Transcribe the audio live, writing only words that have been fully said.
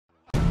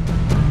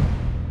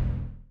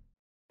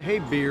Hey,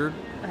 Beard.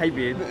 Hey,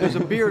 Beard. There's a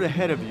beard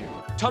ahead of you.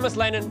 Thomas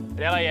Lennon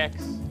at LAX.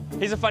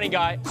 He's a funny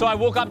guy. So I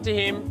walk up to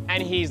him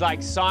and he's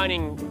like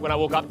signing when I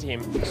walk up to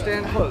him.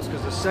 Stand close,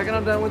 because the second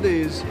I'm done with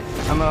these,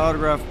 I'm gonna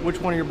autograph which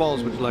one of your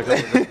balls would you like?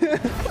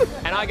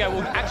 And I go,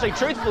 well, actually,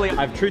 truthfully,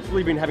 I've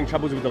truthfully been having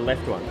troubles with the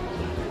left one.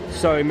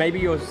 So maybe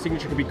your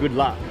signature could be good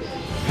luck.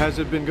 Has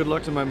it been good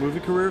luck to my movie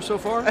career so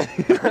far?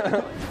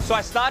 So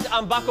I start to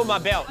unbuckle my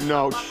belt.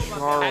 No,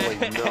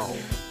 Charlie, no.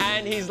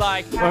 And he's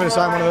like, Want me to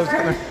sign one of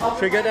those?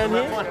 Should we go down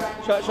here?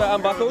 Should I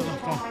unbuckle?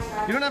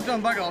 You don't have to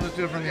unbuckle, I'll just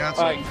do it from the all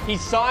outside. right, he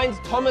signs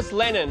Thomas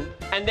Lennon,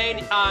 and then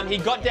he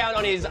got down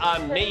on his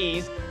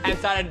knees and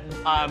started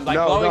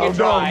blowing it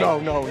dry.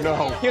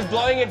 No. He was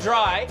blowing it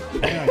dry.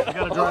 Hang on, you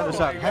gotta dry this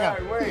out. Hang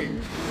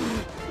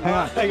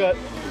on. Hang on.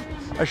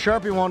 A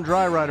Sharpie won't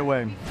dry right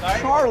away.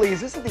 Charlie,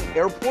 is this at the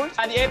airport?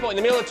 At the airport, in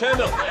the middle of the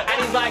terminal.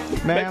 And he's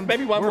like, Ma'am,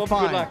 maybe one we're more for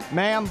good fine. luck.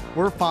 Ma'am,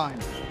 we're fine.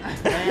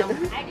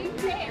 Ma'am. I didn't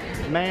say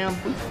it. Ma'am.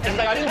 it's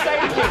like, I didn't say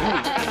anything.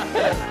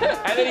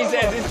 And then he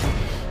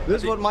says,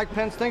 This is what Mike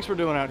Pence thinks we're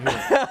doing out here.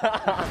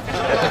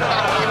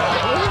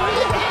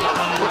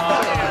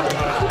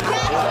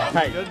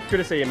 Hey, good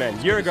to see you, man.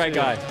 You're a great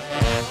guy.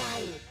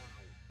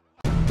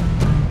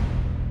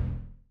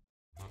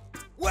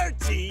 We're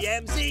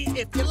TMZ.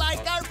 If you like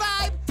our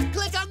vibe,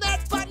 click on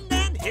that button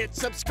and hit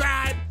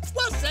subscribe.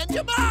 We'll send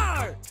you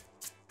more.